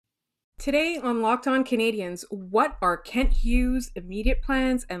Today on Locked On Canadians, what are Kent Hughes' immediate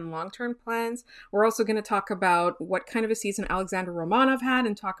plans and long-term plans? We're also going to talk about what kind of a season Alexander Romanov had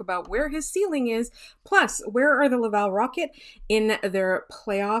and talk about where his ceiling is. Plus, where are the Laval Rocket in their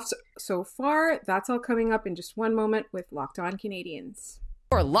playoffs so far? That's all coming up in just one moment with Locked On Canadians.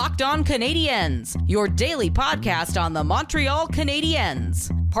 Or Locked On Canadiens, your daily podcast on the Montreal Canadiens.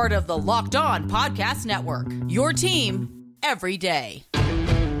 Part of the Locked On Podcast Network, your team every day.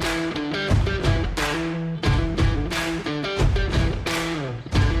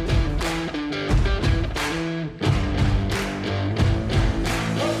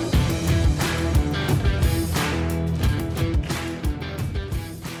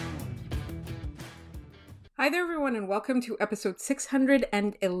 Hi there, everyone, and welcome to episode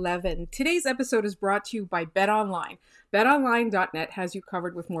 611. Today's episode is brought to you by BetOnline. BetOnline.net has you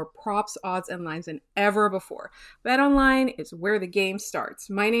covered with more props, odds, and lines than ever before. BetOnline is where the game starts.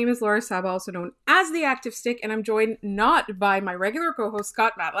 My name is Laura Saba, also known as The Active Stick, and I'm joined not by my regular co-host,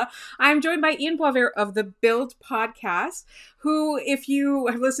 Scott Matla. I'm joined by Ian Poivert of the Build Podcast, who, if you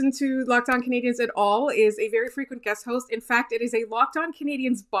have listened to Locked On Canadians at all, is a very frequent guest host. In fact, it is a Locked On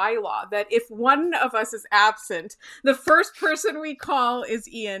Canadians bylaw that if one of us is absent, the first person we call is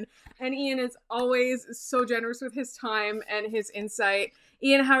Ian. And Ian is always so generous with his time and his insight.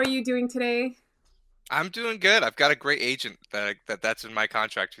 Ian, how are you doing today? I'm doing good. I've got a great agent that's in my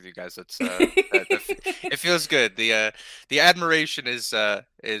contract with you guys. It feels good. The admiration is I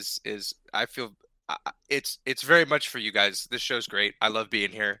feel it's very much for you guys. This show's great. I love being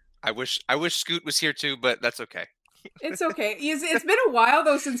here. I wish Scoot was here too, but that's okay. It's okay. It's been a while,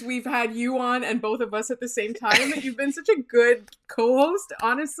 though, since we've had you on and both of us at the same time. You've been such a good co-host,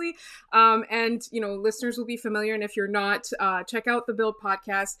 honestly. And, listeners will be familiar. And if you're not, check out the Build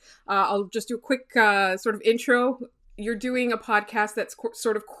Podcast. I'll just do a quick sort of intro. You're doing a podcast that's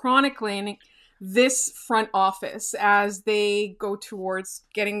sort of chronicling this front office as they go towards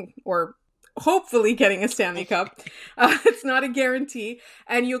getting or hopefully getting a Stanley Cup. It's not a guarantee.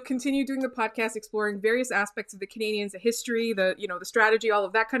 And you'll continue doing the podcast, exploring various aspects of the Canadiens, the history, the strategy, all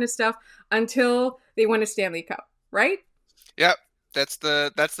of that kind of stuff until they win a Stanley Cup, right? Yep. That's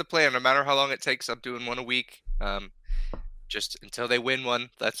the plan. No matter how long it takes, I'm doing one a week. Just until they win one.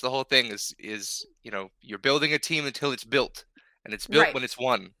 That's the whole thing is you're building a team until it's built, and it's built when it's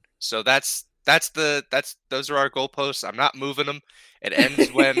won. So those are our goalposts. I'm not moving them. It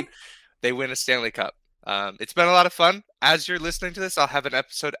ends when they win a Stanley Cup. It's been a lot of fun. As you're listening to this, I'll have an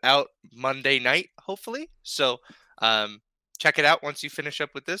episode out Monday night, hopefully. So check it out once you finish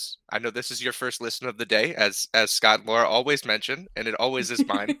up with this. I know this is your first listen of the day, as Scott and Laura always mention, and it always is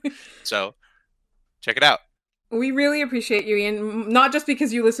mine. So check it out. We really appreciate you, Ian, not just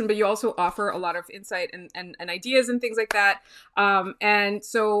because you listen, but you also offer a lot of insight and ideas and things like that. And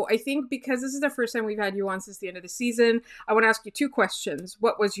so I think because this is the first time we've had you on since the end of the season, I want to ask you two questions.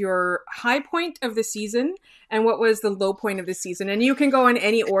 What was your high point of the season and what was the low point of the season? And you can go in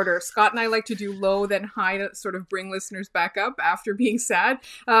any order. Scott and I like to do low then high to sort of bring listeners back up after being sad,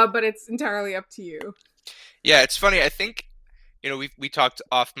 but it's entirely up to you. Yeah, it's funny. I think we talked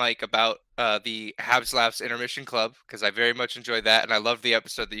off mic about the Habs Laughs Intermission Club because I very much enjoyed that, and I loved the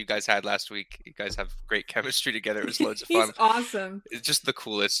episode that you guys had last week. You guys have great chemistry together. It was loads of fun. He's awesome. It's just the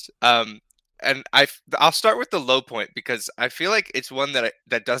coolest. And I'll start with the low point because I feel like it's one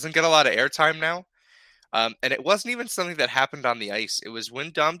that doesn't get a lot of airtime now. And it wasn't even something that happened on the ice. It was when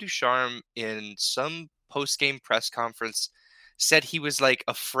Dom Ducharme in some post-game press conference said he was like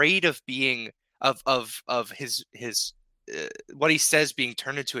afraid of being of his what he says being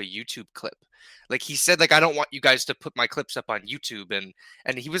turned into a YouTube clip. Like he said, like, I don't want you guys to put my clips up on YouTube.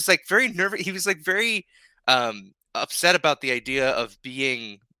 And he was like very nervous. He was like very upset about the idea of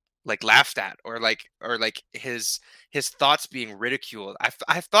being like laughed at or like his thoughts being ridiculed.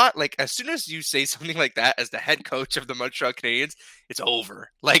 I thought like as soon as you say something like that as the head coach of the Montreal Canadiens, it's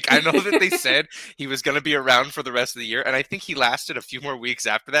over. Like I know that they said he was going to be around for the rest of the year, and I think he lasted a few more weeks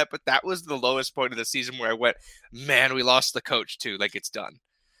after that, but that was the lowest point of the season where I went, man, we lost the coach too. Like it's done.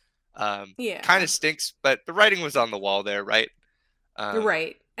 Yeah. Kind of stinks, but the writing was on the wall there, right?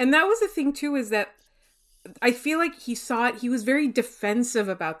 Right. And that was the thing too, is that I feel like he saw it. He was very defensive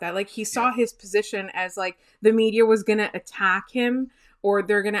about that. Like he saw his position as like the media was going to attack him or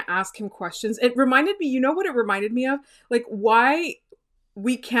they're going to ask him questions. It reminded me, you know what it reminded me of? Like why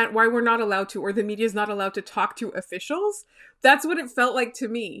we're not allowed to, or the media is not allowed to talk to officials. That's what it felt like to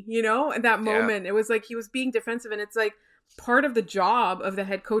me, at that moment. It was like he was being defensive, and it's like, part of the job of the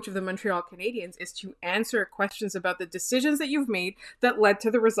head coach of the Montreal Canadiens is to answer questions about the decisions that you've made that led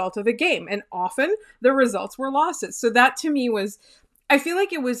to the result of the game. And often the results were losses. So that to me was, I feel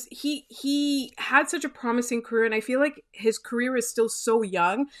like it was he had such a promising career, and I feel like his career is still so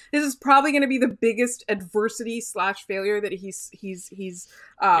young. This is probably going to be the biggest adversity / failure that he's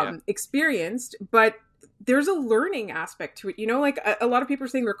experienced, but there's a learning aspect to it. You know, like a lot of people are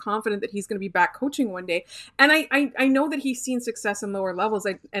saying they're confident that he's going to be back coaching one day, and I know that he's seen success in lower levels,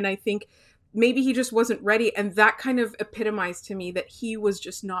 and I think maybe he just wasn't ready, and that kind of epitomized to me that he was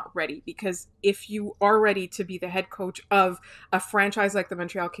just not ready. Because if you are ready to be the head coach of a franchise like the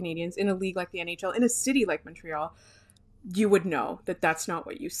Montreal Canadiens, in a league like the NHL, in a city like Montreal, you would know that that's not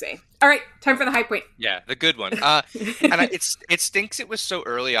what you say. All right, time for the high point. Yeah, the good one. It stinks it was so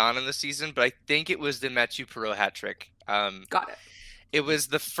early on in the season, but I think it was the Mathieu Perreault hat trick. Got it. It was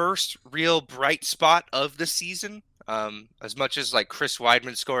the first real bright spot of the season. As much as like Chris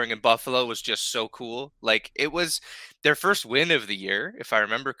Weidman scoring in Buffalo was just so cool. Like, it was their first win of the year, if I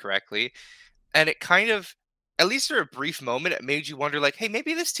remember correctly. And it kind of, at least for a brief moment, it made you wonder, like, hey,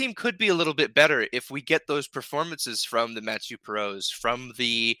 maybe this team could be a little bit better if we get those performances from the Mathieu Perreaults, from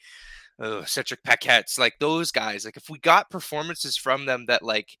the Cedric Paquettes, like those guys. Like, if we got performances from them that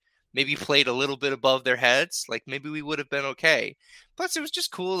like maybe played a little bit above their heads, like maybe we would have been okay. Plus, it was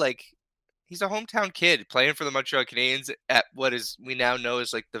just cool, like, he's a hometown kid playing for the Montreal Canadiens at what is we now know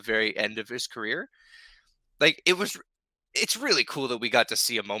is like the very end of his career. Like, it's really cool that we got to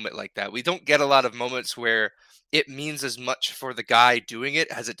see a moment like that. We don't get a lot of moments where it means as much for the guy doing it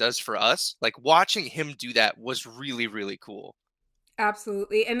as it does for us. Like, watching him do that was really, really cool.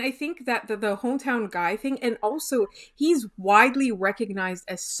 Absolutely. And I think that the hometown guy thing, and also he's widely recognized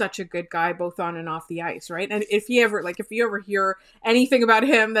as such a good guy, both on and off the ice, right? And if you ever hear anything about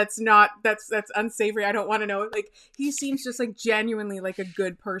him that's unsavory, I don't want to know. Like, he seems just like genuinely like a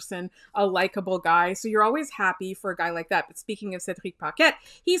good person, a likable guy. So you're always happy for a guy like that. But speaking of Cedric Paquette,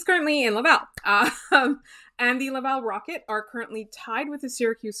 he's currently in Laval. And the Laval Rocket are currently tied with the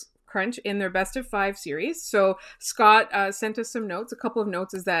Syracuse Crunch in their best of 5 series. So Scott sent us some notes. A couple of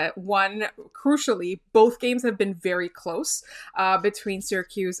notes is that, one, crucially, both games have been very close between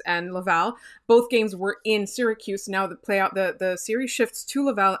Syracuse and Laval. Both games were in Syracuse. Now the series shifts to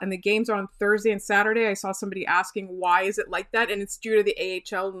Laval, and the games are on Thursday and Saturday. I saw somebody asking why is it like that, and it's due to the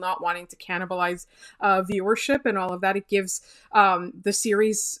AHL not wanting to cannibalize viewership and all of that. It gives the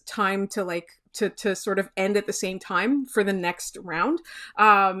series time to to sort of end at the same time for the next round.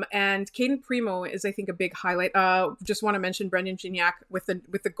 And Caden Primo is, I think, a big highlight. Just want to mention Brendan Gignac with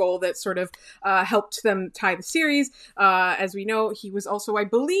the goal that sort of helped them tie the series. As we know, he was also, I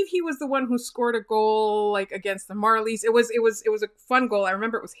believe he was the one who scored a goal like against the Marlies. It was a fun goal. I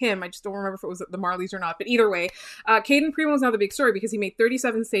remember it was him. I just don't remember if it was the Marlies or not. But either way, Caden Primo is now the big story because he made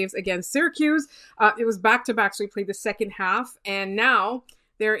 37 saves against Syracuse. It was back-to-back, so he played the second half. And now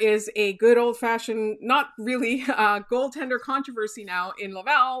there is a good old-fashioned, not really goaltender controversy now in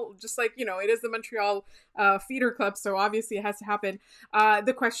Laval, just like, you know, it is the Montreal feeder club, so obviously it has to happen.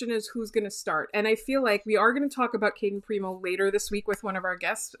 The question is who's going to start. And I feel like we are going to talk about Caden Primo later this week with one of our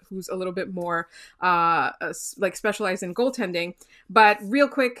guests who's a little bit more specialized in goaltending. But real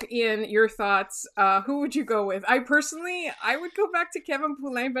quick, Ian, your thoughts. Who would you go with? I would go back to Kevin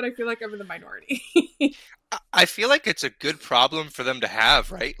Poulin, but I feel like I'm in the minority. I feel like it's a good problem for them to have,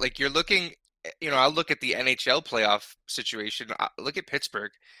 right? Like, you're looking, I'll look at the NHL playoff situation. Look at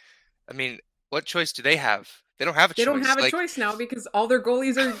Pittsburgh. I mean, what choice do they have? They don't have a choice. They don't have a choice now because all their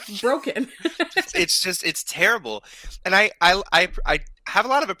goalies are broken. It's terrible. And I have a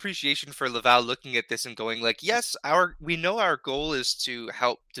lot of appreciation for Laval looking at this and going like, yes, we know our goal is to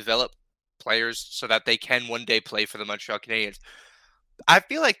help develop players so that they can one day play for the Montreal Canadiens. I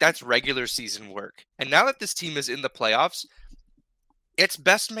feel like that's regular season work. And now that this team is in the playoffs, it's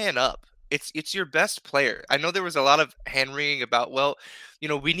best man up. It's your best player. I know there was a lot of hand-wringing about, well,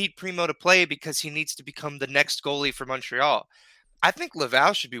 we need Primo to play because he needs to become the next goalie for Montreal. I think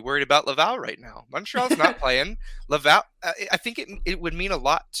Laval should be worried about Laval right now. Montreal's not playing. Laval, I think it would mean a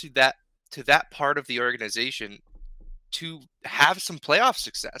lot to that part of the organization to have some playoff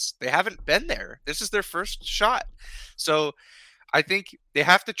success. They haven't been there. This is their first shot. So I think they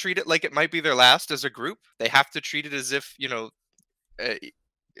have to treat it like it might be their last as a group. They have to treat it as if,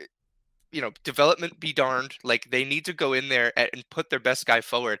 development be darned. Like, they need to go in there and put their best guy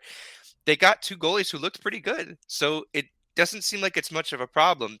forward. They got 2 goalies who looked pretty good. So it doesn't seem like it's much of a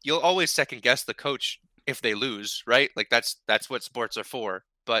problem. You'll always second guess the coach if they lose, right? Like, that's what sports are for.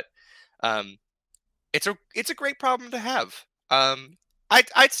 But it's a great problem to have.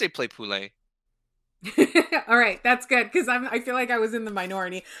 I'd say play Poulin. All right, that's good because I feel like I was in the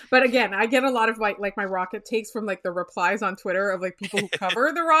minority. But again, I get a lot of my Rocket takes from like the replies on Twitter of like people who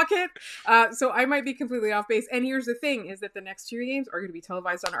cover the Rocket. So I might be completely off base. And here's the thing: is that the next 2 games are going to be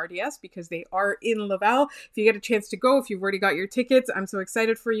televised on RDS because they are in Laval. If you get a chance to go, if you've already got your tickets, I'm so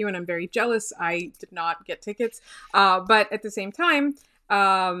excited for you, and I'm very jealous. I did not get tickets, but at the same time.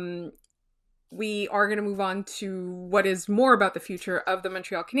 We are going to move on to what is more about the future of the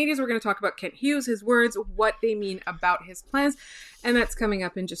Montreal Canadiens. We're going to talk about Kent Hughes, his words, what they mean about his plans, and that's coming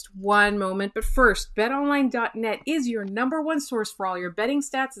up in just one moment. But first, betonline.net is your #1 source for all your betting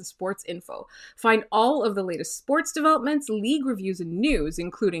stats and sports info. Find all of the latest sports developments, league reviews, and news,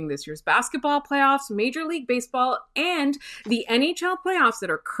 including this year's basketball playoffs, Major League Baseball, and the NHL playoffs that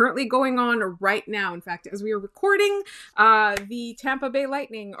are currently going on right now. In fact, as we are recording, the Tampa Bay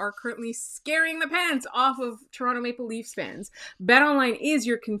Lightning are currently scaring the pants off of Toronto Maple Leafs fans. BetOnline is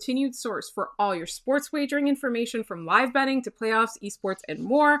your continued source for all your sports wagering information from live betting to playoffs, esports, and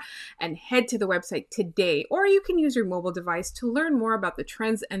more. And head to the website today, or you can use your mobile device to learn more about the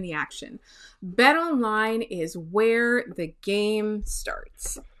trends and the action. BetOnline is where the game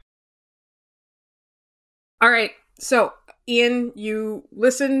starts. All right, so Ian, you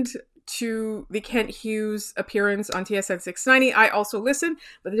listened to the Kent Hughes appearance on TSN 690. I also listened,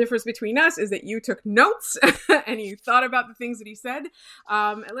 but the difference between us is that you took notes and you thought about the things that he said.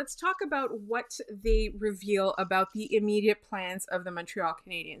 And let's talk about what they reveal about the immediate plans of the Montreal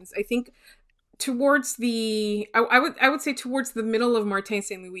Canadiens. I think towards the, I would say towards the middle of Martin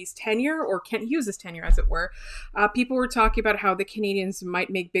St. Louis' tenure, or Kent Hughes' tenure, as it were, people were talking about how the Canadiens might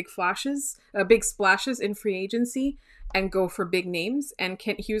make big splashes in free agency and go for big names. And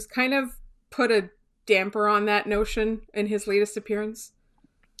Kent Hughes kind of put a damper on that notion in his latest appearance.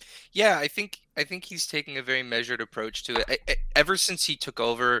 Yeah, I think he's taking a very measured approach to it. Ever since he took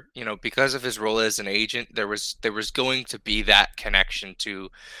over, because of his role as an agent, there was going to be that connection to,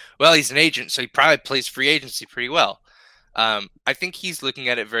 well, he's an agent, so he probably plays free agency pretty well. I think he's looking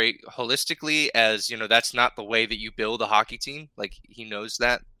at it very holistically as, that's not the way that you build a hockey team. Like, he knows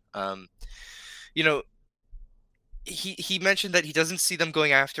that. He mentioned that he doesn't see them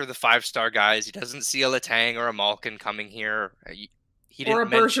going after the 5-star guys. He doesn't see a Letang or a Malkin coming here. He didn't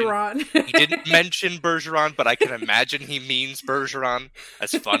Bergeron. He didn't mention Bergeron, but I can imagine he means Bergeron,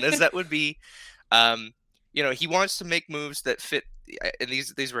 as fun as that would be. He wants to make moves that fit, and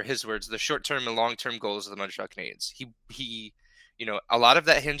these were his words, the short-term and long-term goals of the Montreal Canadiens. He a lot of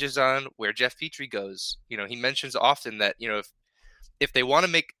that hinges on where Jeff Petrie goes. He mentions often that, if they want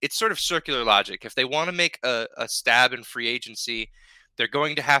to make, it's sort of circular logic. If they want to make a stab in free agency, they're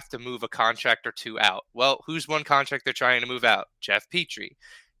going to have to move a contract or two out. Well, who's one contract they're trying to move out? Jeff Petrie.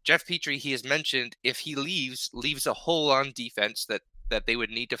 Jeff Petrie, he has mentioned, if he leaves a hole on defense that they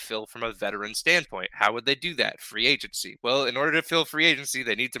would need to fill from a veteran standpoint. How would they do that? Free agency. Well, in order to fill free agency,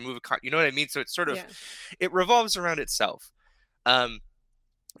 they need to move you know what I mean? So it's sort of, It revolves around itself. I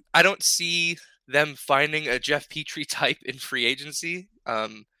don't see them finding a Jeff Petrie type in free agency.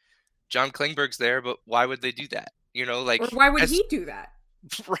 John Klingberg's there, but why would they do that? Or why would he do that?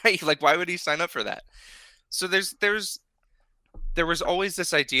 Right. Like, why would he sign up for that? So there was always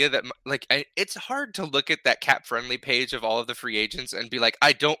this idea that, it's hard to look at that cap friendly page of all of the free agents and be like,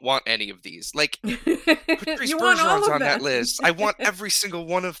 I don't want any of these. Like, Patrice Bergeron's on that list. I want every single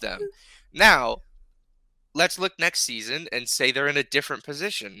one of them. Now, let's look next season and say they're in a different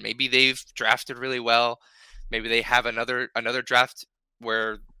position. Maybe they've drafted really well. Maybe they have another draft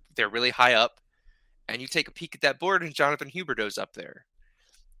where they're really high up. And you take a peek at that board and Jonathan Huberdeau's up there.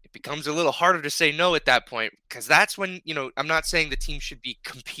 It becomes a little harder to say no at that point, because that's when, I'm not saying the team should be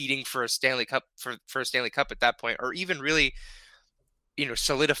competing for a Stanley Cup for a Stanley Cup at that point, or even really,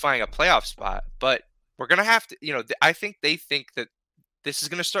 solidifying a playoff spot. But we're going to have to, I think they think that this is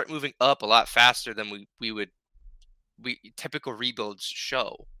going to start moving up a lot faster than we typical rebuilds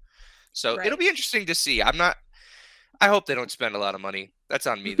show. So It'll be interesting to see. I hope they don't spend a lot of money. That's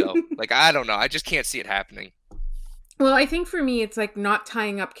on me, though. I don't know. I just can't see it happening. Well, I think for me, it's like not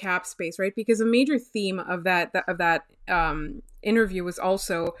tying up cap space, right? Because a major theme of that interview was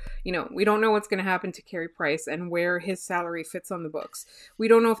also, we don't know what's going to happen to Carey Price and where his salary fits on the books. We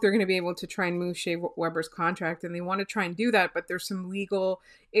don't know if they're going to be able to try and move Shea Weber's contract, and they want to try and do that, but there's some legal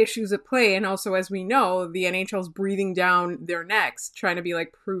issues at play. And also, as we know, the NHL's breathing down their necks, trying to be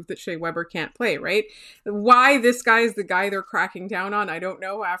like, prove that Shea Weber can't play, right? Why this guy is the guy they're cracking down on, I don't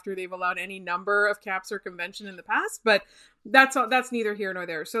know, after they've allowed any number of cap circumvention in the past, but that's neither here nor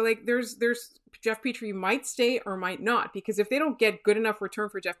there. So there's Jeff Petrie might stay or might not, because if they don't get good enough return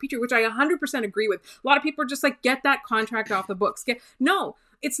for Jeff Petrie, which I 100% agree with, a lot of people are just like, get that contract off the books. No,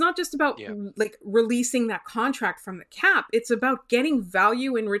 it's not just about Yeah. like releasing that contract from the cap. It's about getting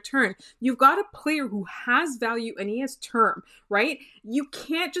value in return. You've got a player who has value and he has term, right? You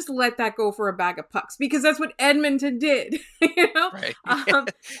can't just let that go for a bag of pucks, because that's what Edmonton did, you know? Right.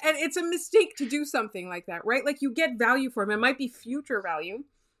 And it's a mistake to do something like that, right? Like, you get value for him. It might be future value,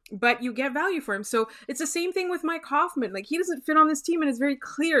 but you get value for him. So it's the same thing with Mike Hoffman. Like, he doesn't fit on this team, and it's very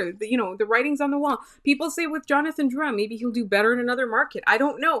clear that, you know, the writing's on the wall. People say with Jonathan Drouin, maybe he'll do better in another market. I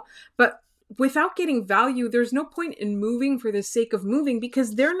don't know. But without getting value, there's no point in moving for the sake of moving,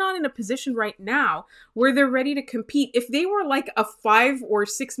 because they're not in a position right now where they're ready to compete. If they were like a $5 or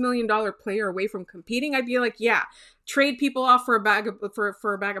 $6 million player away from competing, I'd be like, yeah, trade people off for a bag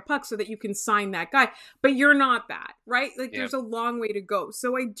of pucks so that you can sign that guy. But you're not that, right? Like, there's a long way to go.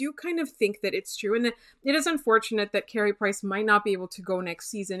 So I do kind of think that it's true, and that it is unfortunate that Carey Price might not be able to go next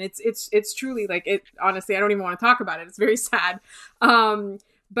season. It's truly, like, it, honestly, I don't even want to talk about it. It's very sad.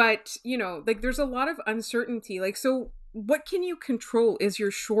 But, you know, like, there's a lot of uncertainty. Like, so what can you control is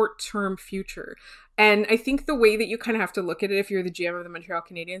your short-term future. And I think the way that you kind of have to look at it, if you're the GM of the Montreal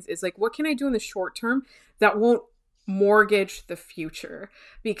Canadiens, is like, what can I do in the short term that won't mortgage the future?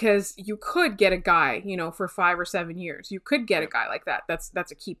 Because you could get a guy, you know, for 5 or 7 years. You could get a guy like that.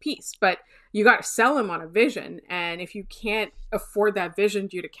 That's a key piece. But you got to sell him on a vision. And if you can't afford that vision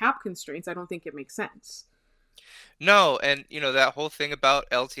due to cap constraints, I don't think it makes sense. No, and you know that whole thing about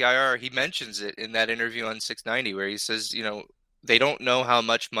LTIR, he mentions it in that interview on 690 where he says, you know, they don't know how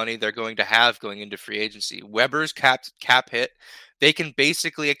much money they're going to have going into free agency. Weber's cap hit, they can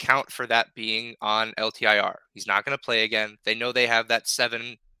basically account for that being on LTIR. He's not going to play again. They know they have that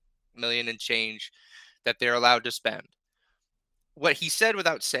 $7 million and change that they're allowed to spend. What he said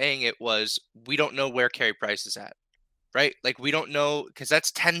without saying it was, we don't know where Carey Price is at. Right? Like, we don't know, because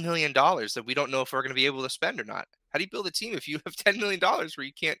that's $10 million that we don't know if we're going to be able to spend or not. How do you build a team if you have $10 million where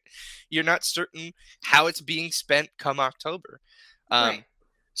you're not certain how it's being spent come October? Right.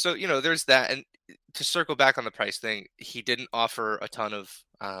 So, you know, there's that. And to circle back on the Price thing, he didn't offer a ton of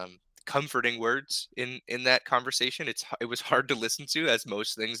comforting words in that conversation. It was hard to listen to, as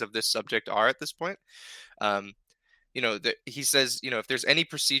most things of this subject are at this point. You know, he says, you know, if there's any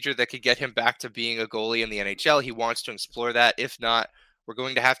procedure that could get him back to being a goalie in the NHL, he wants to explore that. If not, we're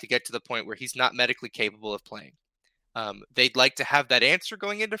going to have to get to the point where he's not medically capable of playing. They'd like to have that answer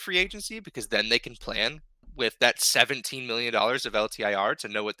going into free agency, because then they can plan with that $17 million of LTIR to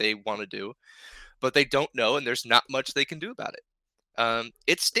know what they want to do. But they don't know, and there's not much they can do about it.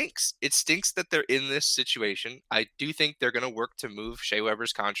 It stinks. It stinks that they're in this situation. I do think they're going to work to move Shea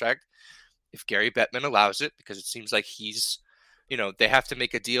Weber's contract if Gary Bettman allows it, because it seems like he's, you know, they have to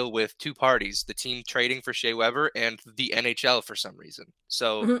make a deal with two parties, the team trading for Shea Weber and the NHL for some reason.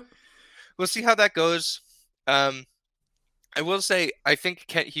 So we'll see how that goes. I will say, I think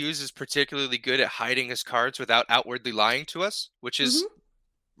Kent Hughes is particularly good at hiding his cards without outwardly lying to us, which is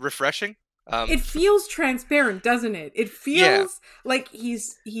refreshing. It feels transparent, doesn't it? It feels like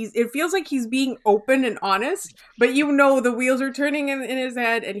it feels like he's being open and honest, but you know the wheels are turning in his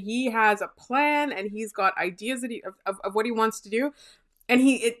head, and he has a plan, and he's got ideas that of what he wants to do, and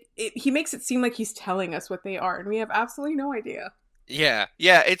he makes it seem like he's telling us what they are, and we have absolutely no idea. Yeah,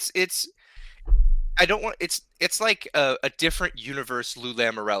 it's I don't want it's like a different universe Lou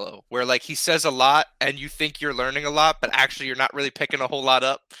Lamoriello, where like he says a lot and you think you're learning a lot, but actually you're not really picking a whole lot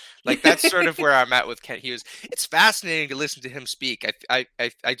up. Like, that's sort of where I'm at with Kent Hughes. It's fascinating to listen to him speak. I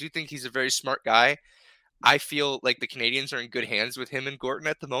do think he's a very smart guy. I feel like the Canadiens are in good hands with him and Gorton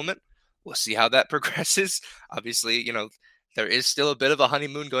at the moment. We'll see how that progresses. Obviously, you know, there is still a bit of a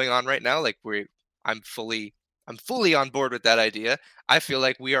honeymoon going on right now. Like, I'm fully on board with that idea. I feel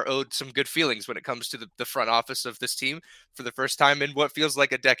like we are owed some good feelings when it comes to the front office of this team for the first time in what feels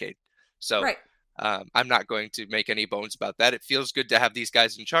like a decade. So I'm not going to make any bones about that. It feels good to have these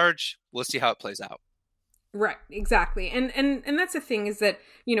guys in charge. We'll see how it plays out. Right, exactly. And that's the thing, is that,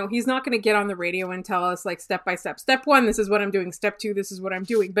 you know, he's not going to get on the radio and tell us, like, step by step. Step 1, this is what I'm doing. Step 2, this is what I'm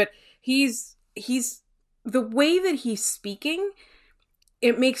doing. But he's the way that he's speaking,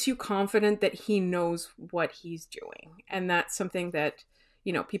 it makes you confident that he knows what he's doing. And that's something that,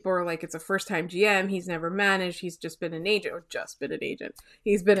 you know, people are like, it's a first-time GM. He's never managed. He's just been an agent.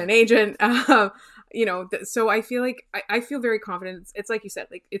 He's been an agent. You know, so I feel like I feel very confident. It's like you said,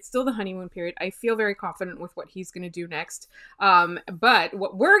 like, it's still the honeymoon period. I feel very confident with what he's going to do next. But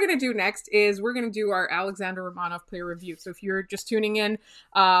what we're going to do next is we're going to do our Alexander Romanov player review. So if you're just tuning in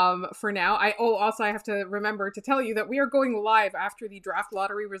for now, I have to remember to tell you that we are going live after the draft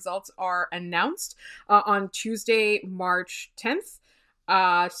lottery results are announced on Tuesday, March 10th.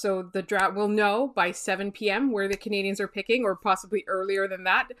 So the draft will know by 7 p.m. where the Canadiens are picking, or possibly earlier than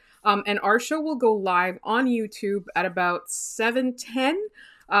that. And our show will go live on YouTube at about 7:10.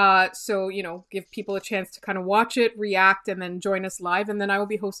 So, give people a chance to kind of watch it, react, and then join us live. And then I will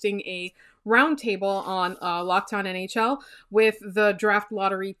be hosting a roundtable on Locked On NHL with the draft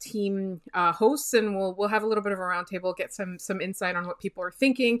lottery team hosts, and we'll have a little bit of a roundtable, get some insight on what people are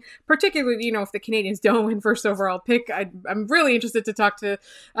thinking, particularly if the Canadiens don't win first overall pick. I'm really interested to talk to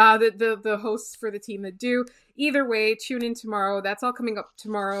the hosts for the team that do. Either way, tune in tomorrow. That's all coming up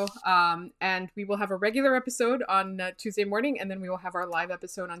tomorrow, and we will have a regular episode on Tuesday morning, and then we will have our live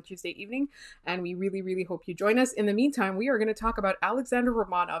episode on Tuesday evening, and we really, really hope you join us. In the meantime, we are going to talk about Alexander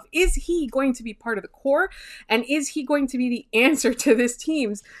Romanov. Is he going to be part of the core, and is he going to be the answer to this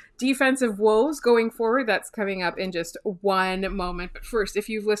team's defensive woes going forward? That's coming up in just one moment. But first, if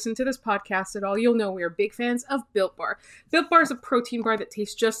you've listened to this podcast at all, you'll know we are big fans of Built Bar. Built Bar is a protein bar that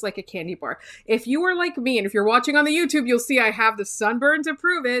tastes just like a candy bar. If you are like me, and if you're watching on the YouTube, you'll see I have the sunburn to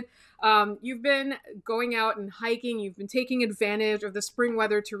prove it. You've been going out and hiking. You've been taking advantage of the spring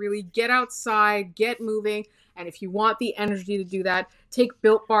weather to really get outside, get moving. And if you want the energy to do that, take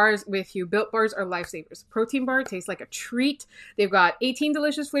Built Bars with you. Built Bars are lifesavers. Protein bar tastes like a treat. They've got 18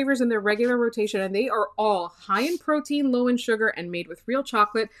 delicious flavors in their regular rotation, and they are all high in protein, low in sugar, and made with real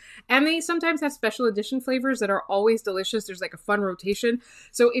chocolate. And they sometimes have special edition flavors that are always delicious. There's like a fun rotation.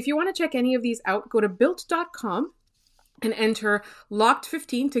 So if you want to check any of these out, go to built.com and enter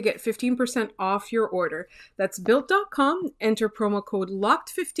LOCKED15 to get 15% off your order. That's built.com, enter promo code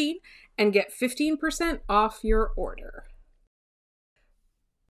LOCKED15 and get 15% off your order.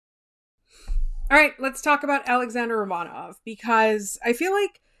 All right, let's talk about Alexander Romanov, because I feel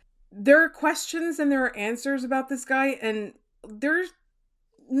like there are questions and there are answers about this guy, and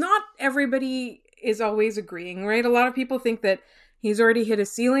not everybody is always agreeing, right? A lot of people think that he's already hit a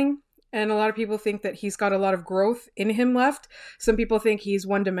ceiling, and a lot of people think that he's got a lot of growth in him left. Some people think he's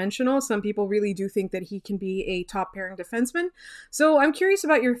one-dimensional. Some people really do think that he can be a top-pairing defenseman. So I'm curious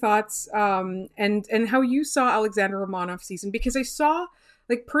about your thoughts and how you saw Alexander Romanov's season, because I saw,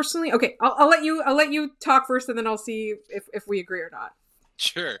 personally. Okay, I'll let you talk first, and then I'll see if we agree or not.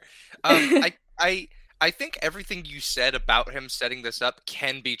 Sure. I think everything you said about him setting this up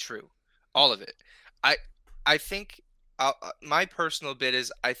can be true, all of it. I think. My personal bit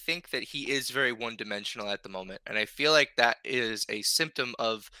is I think that he is very one-dimensional at the moment, and I feel like that is a symptom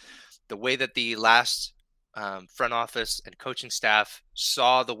of the way that the last front office and coaching staff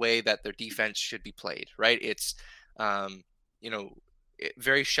saw the way that their defense should be played, right? It's,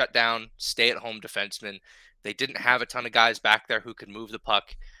 very shut down, stay-at-home defenseman. They didn't have a ton of guys back there who could move the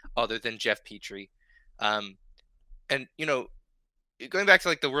puck other than Jeff Petrie. And, going back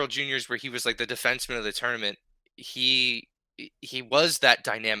to the World Juniors where he was the defenseman of the tournament, he was that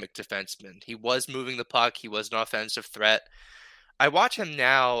dynamic defenseman. He was moving the puck. He was an offensive threat. I watch him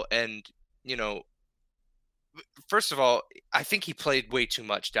now, and first of all, I think he played way too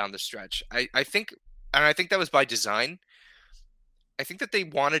much down the stretch. I think that was by design. I think that they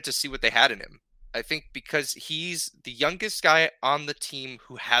wanted to see what they had in him. I think because he's the youngest guy on the team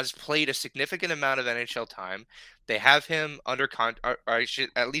who has played a significant amount of NHL time. They have him under or I should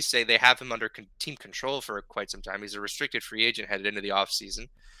at least say they have him under team control for quite some time. He's a restricted free agent headed into the offseason.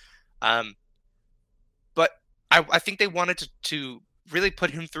 But I think they wanted to really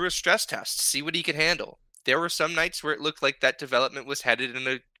put him through a stress test, see what he could handle. There were some nights where it looked like that development was headed in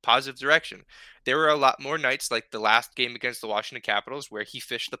a positive direction. There were a lot more nights, like the last game against the Washington Capitals, where he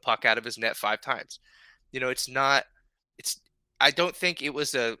fished the puck out of his net 5 times. I don't think it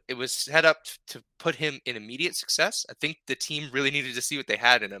was set up to put him in immediate success. I think the team really needed to see what they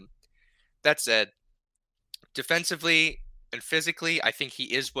had in him. That said, defensively and physically, I think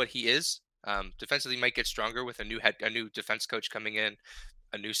he is what he is. Defensively, he might get stronger with a new defense coach coming in,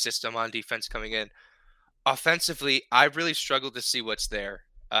 a new system on defense coming in. Offensively, I really struggled to see what's there.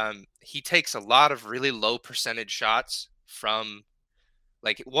 He takes a lot of really low percentage shots from.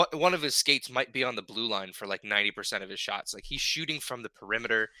 One of his skates might be on the blue line for 90% of his shots. He's shooting from the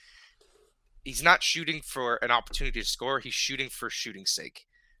perimeter. He's not shooting for an opportunity to score. He's shooting for shooting's sake.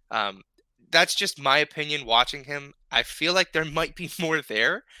 That's just my opinion watching him. I feel like there might be more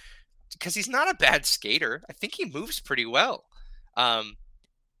there because he's not a bad skater. I think he moves pretty well. I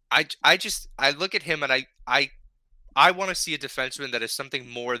look at him and I want to see a defenseman that is something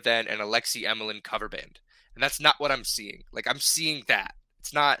more than an Alexei Emelin cover band. And that's not what I'm seeing. I'm seeing that.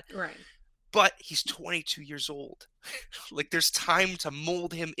 It's not right. But he's 22 years old. There's time to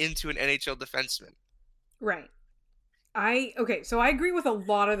mold him into an NHL defenseman. Right. So I agree with a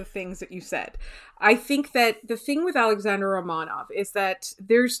lot of the things that you said. I think that the thing with Alexander Romanov is that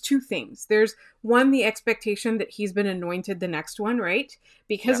there's two things. There's one, the expectation that he's been anointed the next one, right?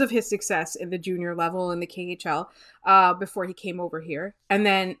 Because of his success in the junior level in the KHL, before he came over here. And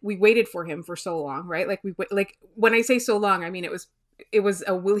then we waited for him for so long, right? Like when I say so long, I mean, it was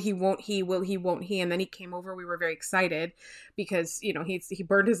a will he, won't he, will he, won't he. And then he came over. We were very excited because, you know, he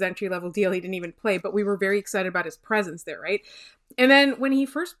burned his entry level deal. He didn't even play, but we were very excited about his presence there, right? And then when he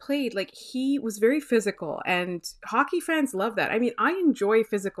first played, like, he was very physical, and hockey fans love that. I mean, I enjoy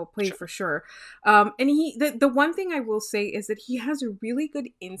physical play for sure. And the one thing I will say is that he has a really good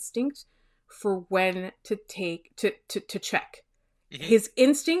instinct for when to check. Mm-hmm. His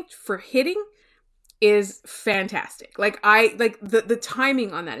instinct for hitting is fantastic. Like the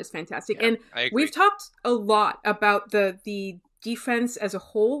timing on that is fantastic. Yeah, and we've talked a lot about the defense as a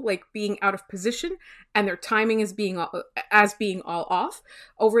whole, like being out of position and their timing as being all off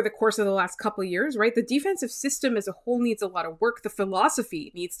over the course of the last couple of years, right? The defensive system as a whole needs a lot of work. The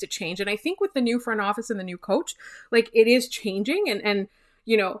philosophy needs to change. And I think with the new front office and the new coach, like, it is changing, and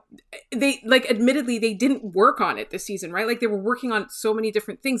you know, they, like, admittedly, they didn't work on it this season, right? Like, they were working on so many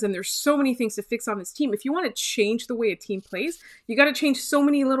different things, and there's so many things to fix on this team. If you want to change the way a team plays, you got to change so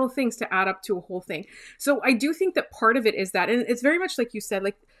many little things to add up to a whole thing. So I do think that part of it is that, and it's very much like you said,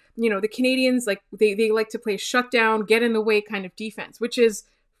 like, you know, the Canadians, like, they like to play shutdown, get in the way kind of defense, which is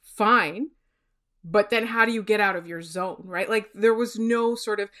fine. But then how do you get out of your zone, right? Like, there was no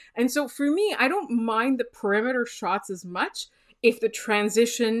sort of, and so for me, I don't mind the perimeter shots as much if the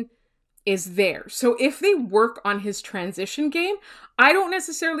transition is there. So if they work on his transition game, I don't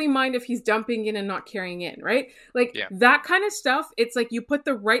necessarily mind if he's dumping in and not carrying in, right? Like, that kind of stuff, it's like you put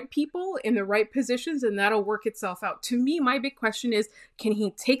the right people in the right positions and that'll work itself out. To me, my big question is, can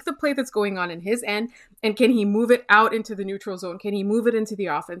he take the play that's going on in his end and can he move it out into the neutral zone? Can he move it into the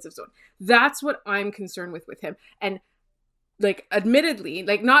offensive zone? That's what I'm concerned with him. And like, admittedly,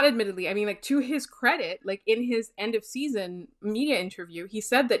 like, not admittedly, I mean, like, to his credit, like, in his end of season media interview, he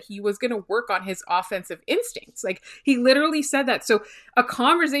said that he was going to work on his offensive instincts. Like, he literally said that. So a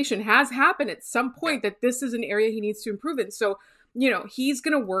conversation has happened at some point that this is an area he needs to improve in. So, you know, he's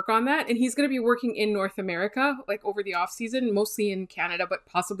going to work on that, and he's going to be working in North America, like, over the off season, mostly in Canada, but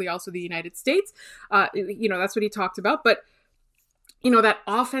possibly also the United States. You know, that's what he talked about. But you know, that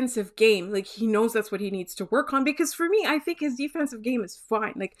offensive game, like, he knows that's what he needs to work on, because for me, I think his defensive game is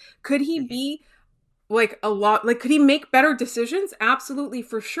fine. Like, could he be like could he make better decisions? Absolutely,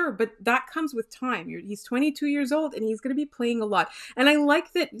 for sure. But that comes with time. He's 22 years old and he's going to be playing a lot. And I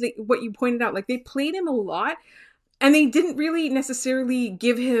like that what you pointed out, like, they played him a lot and they didn't really necessarily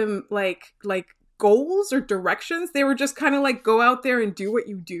give him like goals or directions. They were just kind of like, go out there and do what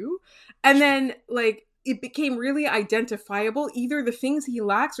you do. And then, like, it became really identifiable, either the things he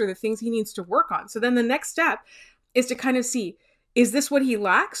lacks or the things he needs to work on. So then the next step is to kind of see, is this what he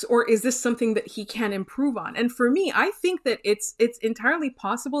lacks, or is this something that he can improve on? And for me, I think that it's entirely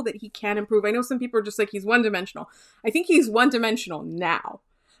possible that he can improve. I know some people are just like, he's one-dimensional. I think he's one-dimensional now.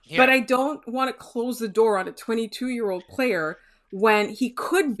 Yeah. But I don't want to close the door on a 22-year-old player when he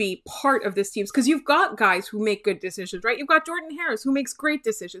could be part of this team. Because you've got guys who make good decisions, right? You've got Jordan Harris who makes great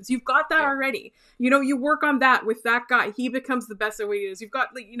decisions. You've got that already. You know, you work on that with that guy. He becomes the best at what he is. You've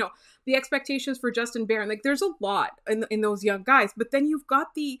got, like, you know, the expectations for Justin Barron. Like, there's a lot in those young guys. But then you've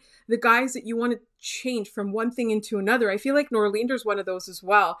got the guys that you want to change from one thing into another. I feel like Norlinder's one of those as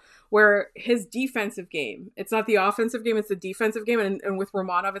well, where his defensive game, it's not the offensive game, it's the defensive game. And with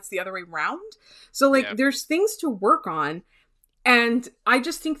Romanov, it's the other way around. So, like, there's things to work on. And I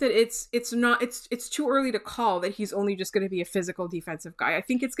just think that it's too early to call that he's only just going to be a physical defensive guy. I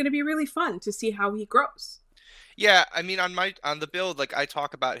think it's going to be really fun to see how he grows. Yeah, I mean, on the build, like, I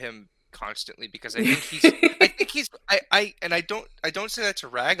talk about him constantly because I don't say that to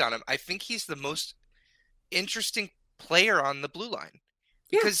rag on him. I think he's the most interesting player on the blue line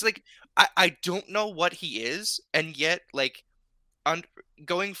because like I don't know what he is, and yet, like,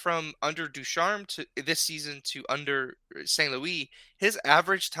 going from under Ducharme to this season to under St. Louis, his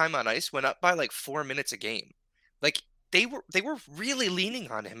average time on ice went up by like 4 minutes a game. Like, they were really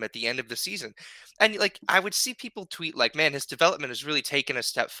leaning on him at the end of the season. And, like, I would see people tweet like, man, his development has really taken a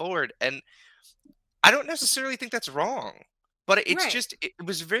step forward. And I don't necessarily think that's wrong, but it's just, it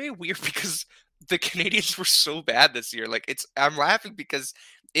was very weird because the Canadians were so bad this year. Like, I'm laughing because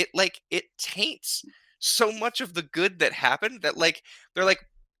it taints so much of the good that happened that, like, they're like,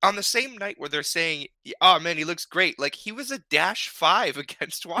 on the same night where they're saying, oh man, he looks great, like, he was a -5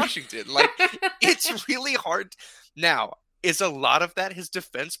 against Washington. Like, it's really hard. Now, is a lot of that his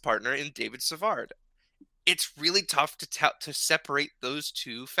defense partner in David Savard? it's really tough to separate those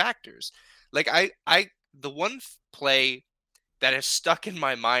two factors. Like the one play that has stuck in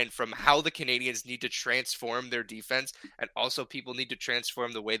my mind from how the Canadiens need to transform their defense, and also people need to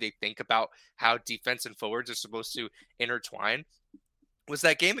transform the way they think about how defense and forwards are supposed to intertwine, was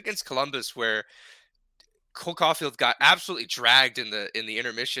that game against Columbus where Cole Caulfield got absolutely dragged in the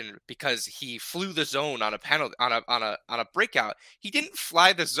intermission because he flew the zone on a penalty on a breakout. He didn't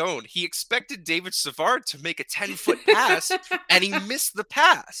fly the zone. He expected David Savard to make a 10-foot pass, and he missed the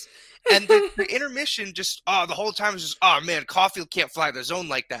pass. And the intermission just the whole time was just, oh man, Caulfield can't fly the zone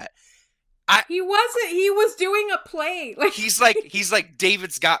like that. He wasn't. He was doing a play. Like he's like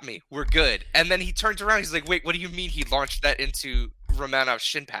David's got me. We're good. And then he turns around. He's like, wait, what do you mean he launched that into Romanov's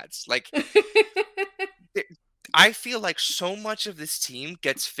shin pads? Like. I feel like so much of this team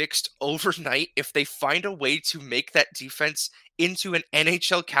gets fixed overnight if they find a way to make that defense into an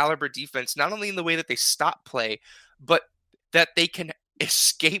NHL caliber defense, not only in the way that they stop play, but that they can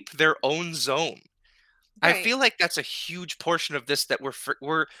escape their own zone. Right. I feel like that's a huge portion of this that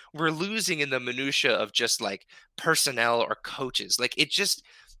we're losing in the minutia of just like personnel or coaches. Like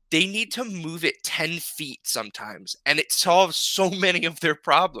they need to move it 10 feet sometimes, and it solves so many of their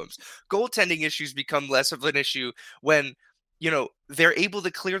problems. Goaltending issues become less of an issue when, they're able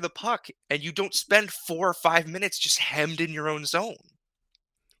to clear the puck and you don't spend 4 or 5 minutes just hemmed in your own zone.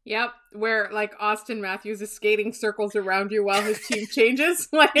 Yep, where like Austin Matthews is skating circles around you while his team changes.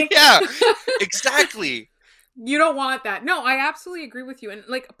 Like, yeah, exactly. You don't want that. No, I absolutely agree with you. And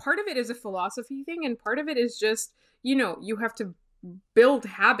like part of it is a philosophy thing, and part of it is just, you have to build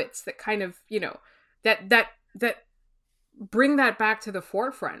habits that kind of, that bring that back to the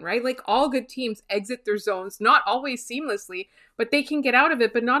forefront, right? Like all good teams exit their zones, not always seamlessly, but they can get out of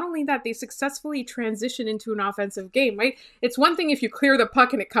it. But not only that, they successfully transition into an offensive game, right? It's one thing if you clear the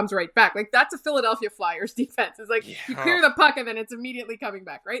puck and it comes right back. Like that's a Philadelphia Flyers defense. It's like you clear the puck and then it's immediately coming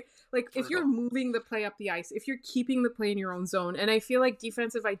back, right? Like if you're moving the play up the ice, if you're keeping the play in your own zone. And I feel like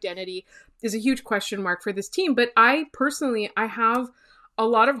defensive identity is a huge question mark for this team. But I have a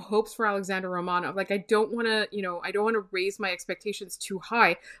lot of hopes for Alexander Romanov. Like I don't want to raise my expectations too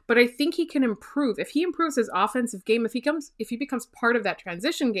high, but I think he can improve. If he improves his offensive game, if he becomes part of that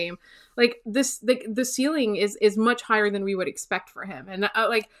transition game, like the ceiling is much higher than we would expect for him. And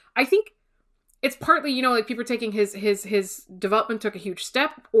I think it's partly, like people are taking his development took a huge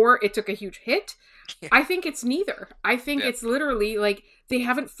step or it took a huge hit. Yeah. I think it's neither. I think it's literally like they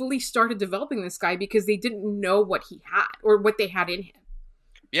haven't fully started developing this guy because they didn't know what he had or what they had in him.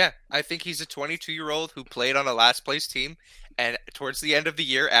 Yeah, I think he's a 22-year-old who played on a last place team and towards the end of the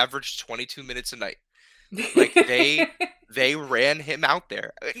year averaged 22 minutes a night. Like they ran him out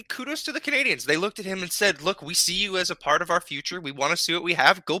there. Kudos to the Canadiens. They looked at him and said, look, we see you as a part of our future. We want to see what we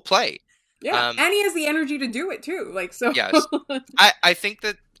have. Go play. Yeah, and he has the energy to do it too. Like so. Yes. I think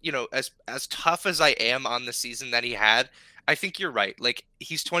that, as tough as I am on the season that he had, I think you're right. Like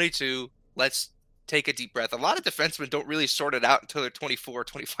he's 22. Let's take a deep breath. A lot of defensemen don't really sort it out until they're 24,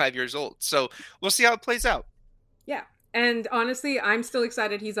 25 years old. So we'll see how it plays out. Yeah. And honestly, I'm still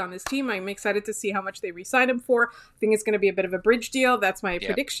excited he's on this team. I'm excited to see how much they re-sign him for. I think it's going to be a bit of a bridge deal. That's my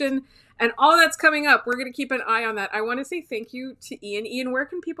prediction. And all that's coming up. We're going to keep an eye on that. I want to say thank you to Ian. Ian, where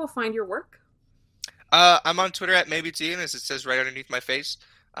can people find your work? I'm on Twitter at @maybe'ian, as it says right underneath my face.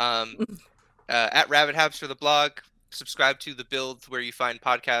 At Rabbit Habs for the blog. Subscribe to The Build where you find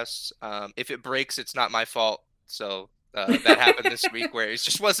podcasts. If it breaks, it's not my fault. So that happened this week where it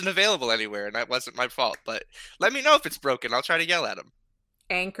just wasn't available anywhere, and that wasn't my fault. But let me know if it's broken. I'll try to yell at him.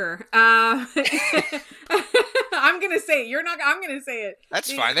 Anchor. I'm going to say it. You're not. I'm going to say it.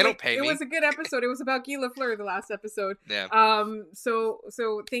 That's fine. They don't pay me. It was a good episode. It was about Guy Lafleur, the last episode. Yeah. So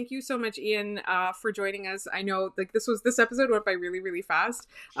thank you so much, Ian, for joining us. I know like this episode went by really, really fast.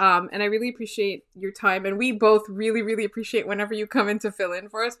 And I really appreciate your time. And we both really, really appreciate whenever you come in to fill in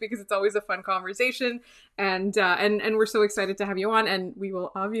for us because it's always a fun conversation. And we're so excited to have you on. And we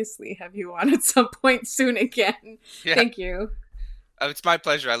will obviously have you on at some point soon again. Yeah. Thank you. It's my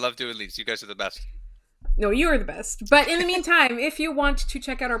pleasure. I love doing these. You guys are the best. No, you are the best. But in the meantime, if you want to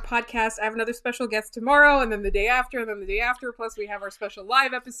check out our podcast, I have another special guest tomorrow, and then the day after, and then the day after. Plus, we have our special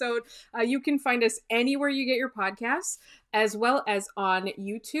live episode. You can find us anywhere you get your podcasts. as well as on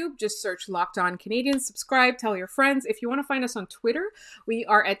YouTube. Just search Locked On Canadians, subscribe, tell your friends. If you want to find us on Twitter, we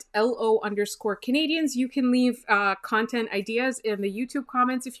are at LO_Canadians. You can leave content ideas in the YouTube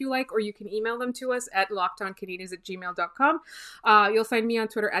comments if you like, or you can email them to us at lockedoncanadians@gmail.com. You'll find me on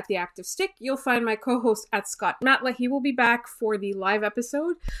Twitter at The Active Stick. You'll find my co-host at Scott Matla. He will be back for the live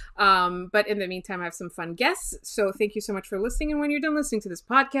episode. But in the meantime, I have some fun guests. So thank you so much for listening. And when you're done listening to this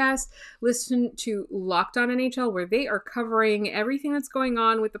podcast, listen to Locked On NHL, where they are covering everything that's going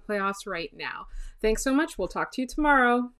on with the playoffs right now. Thanks so much. We'll talk to you tomorrow.